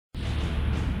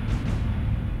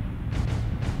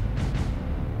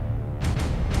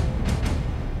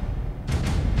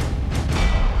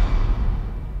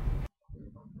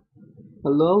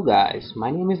Hello guys, my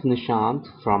name is Nishant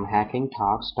from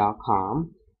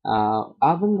hackingtalks.com.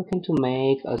 I've been looking to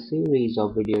make a series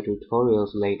of video tutorials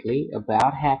lately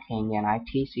about hacking and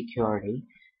IT security,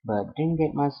 but didn't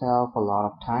get myself a lot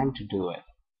of time to do it.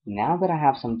 Now that I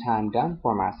have some time done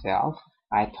for myself,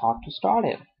 I thought to start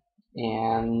it.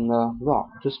 Well,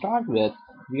 to start with,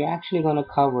 we're actually going to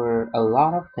cover a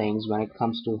lot of things when it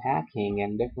comes to hacking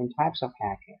and different types of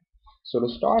hacking. So to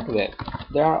start with,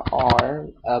 there are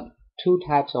two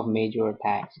types of major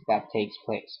attacks that takes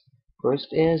place. First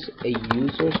is a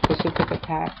user-specific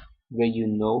attack, where you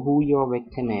know who your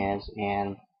victim is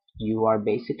and you are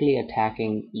basically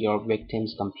attacking your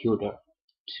victim's computer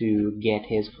to get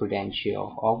his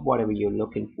credential of whatever you're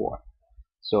looking for.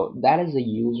 So that is a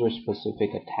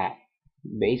user-specific attack.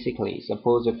 Basically,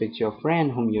 suppose if it's your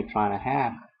friend whom you're trying to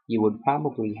hack, you would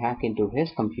probably hack into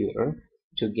his computer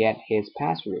to get his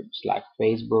passwords like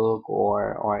Facebook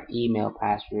or email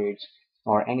passwords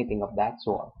or anything of that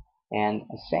sort. And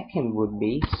a second would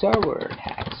be server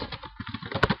attacks.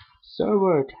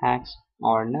 Server attacks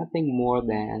are nothing more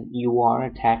than you are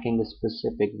attacking a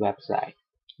specific website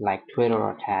like Twitter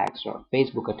attacks or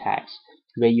Facebook attacks,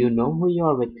 where you know who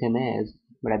your victim is,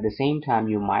 but at the same time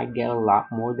you might get a lot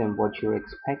more than what you're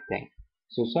expecting.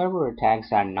 So server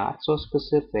attacks are not so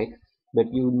specific,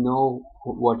 but you know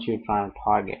what you're trying to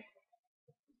target.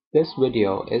 This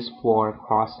video is for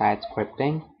cross-site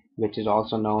scripting, which is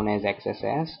also known as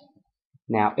XSS.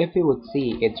 Now if you would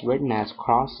see, it's written as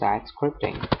cross-site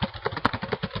scripting.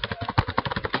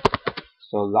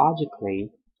 So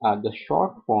logically, the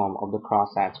short form of the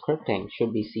cross-site scripting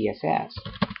should be CSS.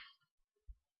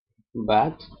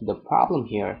 But the problem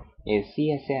here is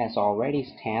CSS already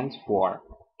stands for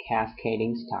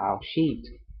Cascading Style Sheet.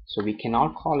 So we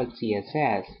cannot call it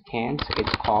CSS, hence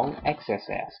it's called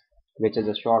XSS, which is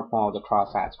a short form of the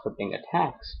cross-site scripting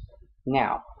attacks.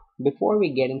 Now, before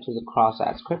we get into the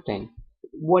cross-site scripting,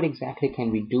 what exactly can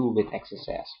we do with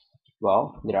XSS?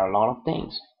 Well, there are a lot of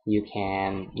things. You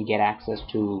can get access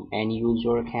to any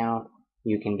user account.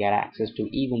 You can get access to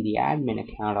even the admin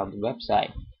account of the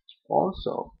website.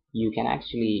 Also, you can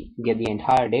actually get the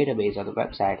entire database of the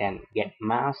website and get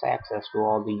mass access to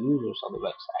all the users of the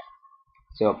website.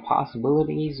 So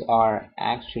possibilities are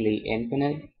actually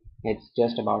infinite. It's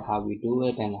just about how we do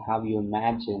it and how you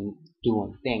imagine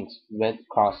doing things with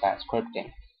cross-site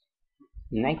scripting.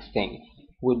 Next thing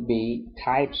would be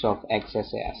types of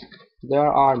XSS.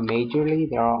 There are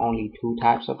only two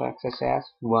types of XSS.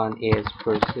 One is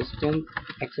persistent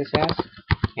XSS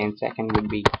and second would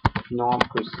be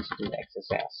non-persistent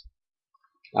XSS.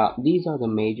 These are the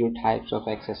major types of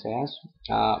XSS.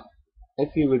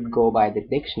 If you would go by the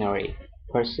dictionary,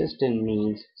 persistent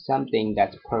means something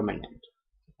that's permanent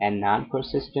and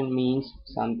non-persistent means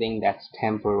something that's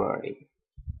temporary.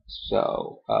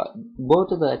 So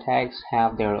both of the attacks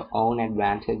have their own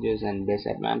advantages and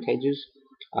disadvantages.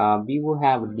 We will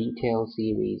have a detailed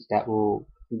series that will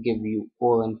give you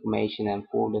full information and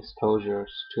full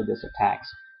disclosures to these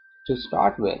attacks. To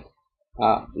start with,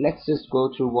 let's just go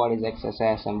through what is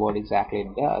XSS and what exactly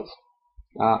it does.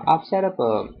 I've set up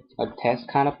a test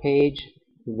kind of page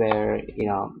where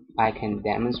I can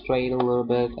demonstrate a little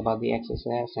bit about the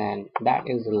XSS, and that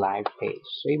is a live page,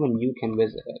 so even you can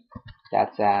visit it.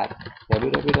 That's at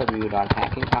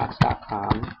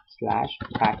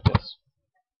www.hackingtalks.com/practice.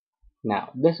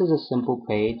 Now this is a simple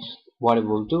page. What it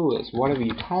will do is whatever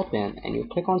you type in and you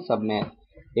click on submit,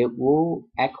 it will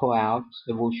echo out,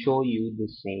 it will show you the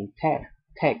same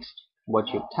text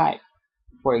what you type.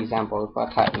 For example, if I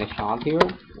type Nishant here,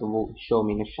 it will show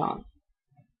me Nishant.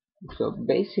 So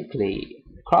basically,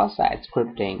 cross-site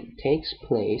scripting takes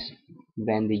place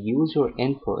when the user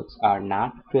inputs are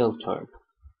not filtered.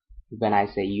 When I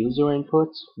say user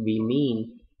inputs, we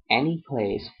mean any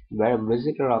place where a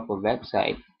visitor of a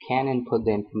website can input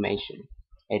the information.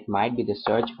 It might be the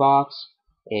search box,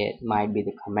 it might be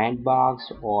the comment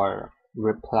box, or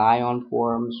reply on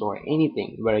forums, or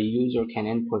anything where a user can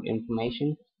input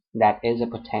information that is a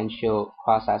potential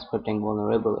cross-site scripting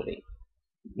vulnerability.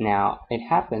 Now, it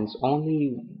happens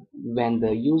only when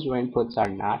the user inputs are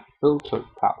not filtered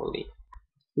properly.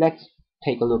 Let's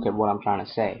take a look at what I'm trying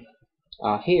to say.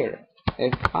 Here,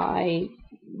 if I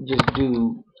just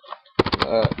do,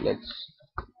 let's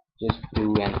just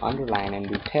do an underline and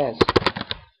do test.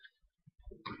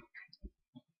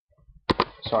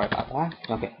 Sorry about that.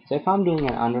 Okay, so if I'm doing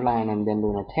an underline and then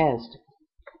doing a test,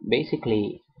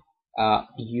 basically,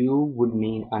 you would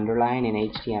mean underline in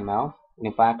HTML. And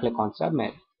if I click on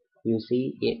submit, you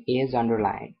see it is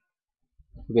underlined,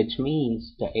 which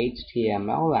means the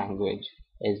HTML language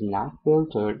is not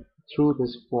filtered through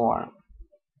this form.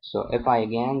 So if I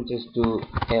again just do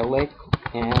elec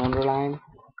and underline,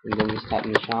 and then just type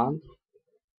Nishan.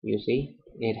 You see,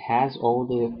 it has all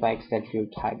the effects that you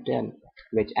typed in,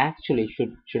 which actually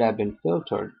should have been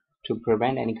filtered to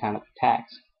prevent any kind of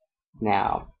attacks.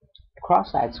 Now,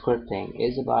 cross-site scripting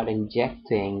is about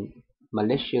injecting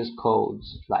malicious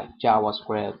codes like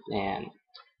JavaScript and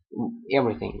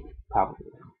everything probably.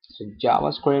 So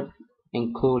JavaScript,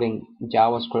 including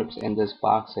JavaScripts in these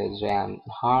boxes and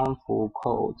harmful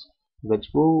codes, which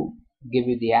will give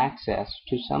you the access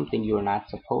to something you're not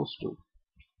supposed to.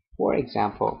 For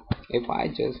example, if I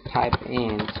just type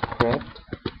in script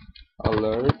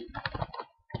alert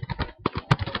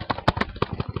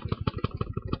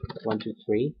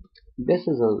 123, this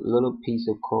is a little piece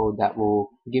of code that will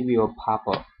give you a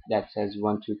pop-up that says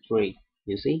 123.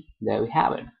 You see, there we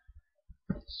have it.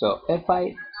 So if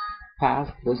I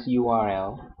pass this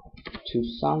URL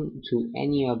to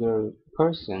any other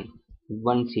person,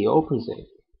 once he opens it,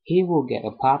 he will get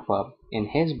a pop-up in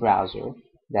his browser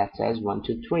that says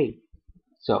 123.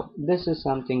 So this is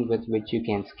something with which you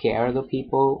can scare the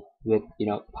people with,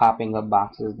 popping up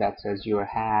boxes that says you're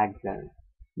hacked and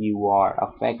you are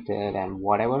affected and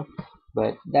whatever.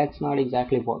 But that's not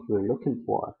exactly what we're looking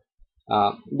for.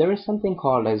 There is something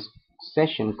called as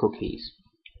session cookies.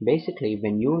 Basically,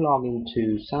 when you log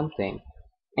into something,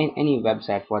 in any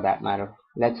website for that matter,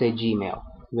 let's say Gmail,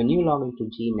 when you log into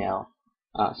Gmail,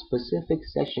 specific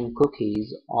session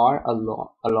cookies are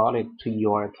allotted to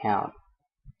your account.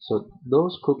 So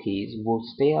those cookies will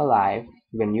stay alive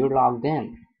when you're logged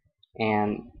in,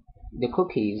 and the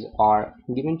cookies are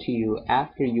given to you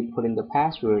after you put in the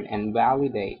password and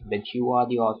validate that you are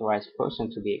the authorized person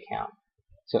to the account.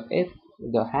 So if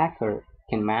the hacker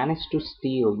can manage to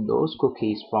steal those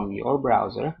cookies from your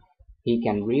browser, he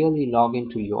can really log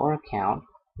into your account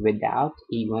without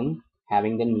even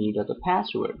having the need of the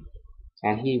password.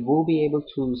 And he will be able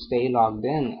to stay logged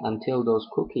in until those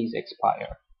cookies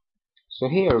expire. So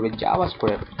here with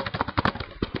JavaScript,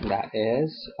 that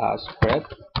is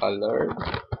script alert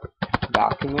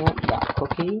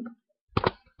document.cookie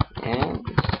and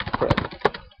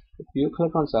script. If you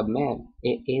click on submit,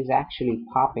 it is actually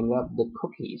popping up the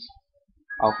cookies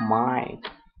of my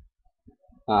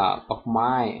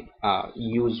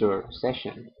user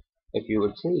session. If you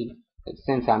would see,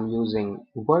 since I'm using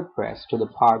WordPress to the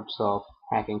parts of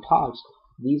Hacking Talks,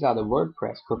 these are the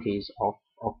WordPress cookies of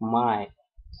my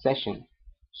session.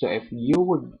 So if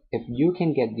you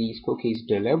can get these cookies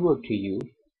delivered to you,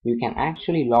 you can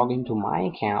actually log into my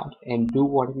account and do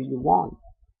whatever you want.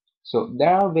 So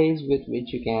there are ways with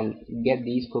which you can get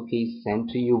these cookies sent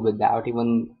to you without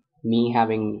even me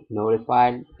having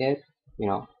notified it, you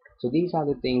know. So these are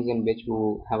the things in which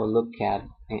we'll have a look at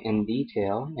in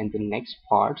detail in the next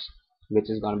parts, which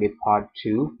is going to be part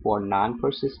 2 for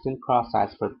non-persistent cross-site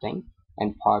scripting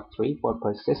and part 3 for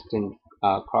persistent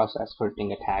cross-site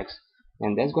scripting attacks.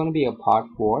 And there's going to be a part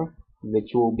 4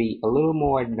 which will be a little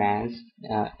more advanced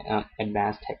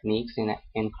techniques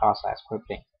in cross-site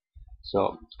scripting.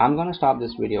 So I'm gonna stop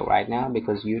this video right now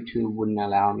because YouTube wouldn't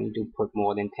allow me to put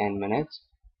more than 10 minutes,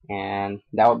 and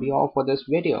that will be all for this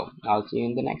video. I'll see you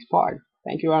in the next part.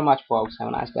 Thank you very much, folks. Have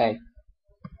a nice day.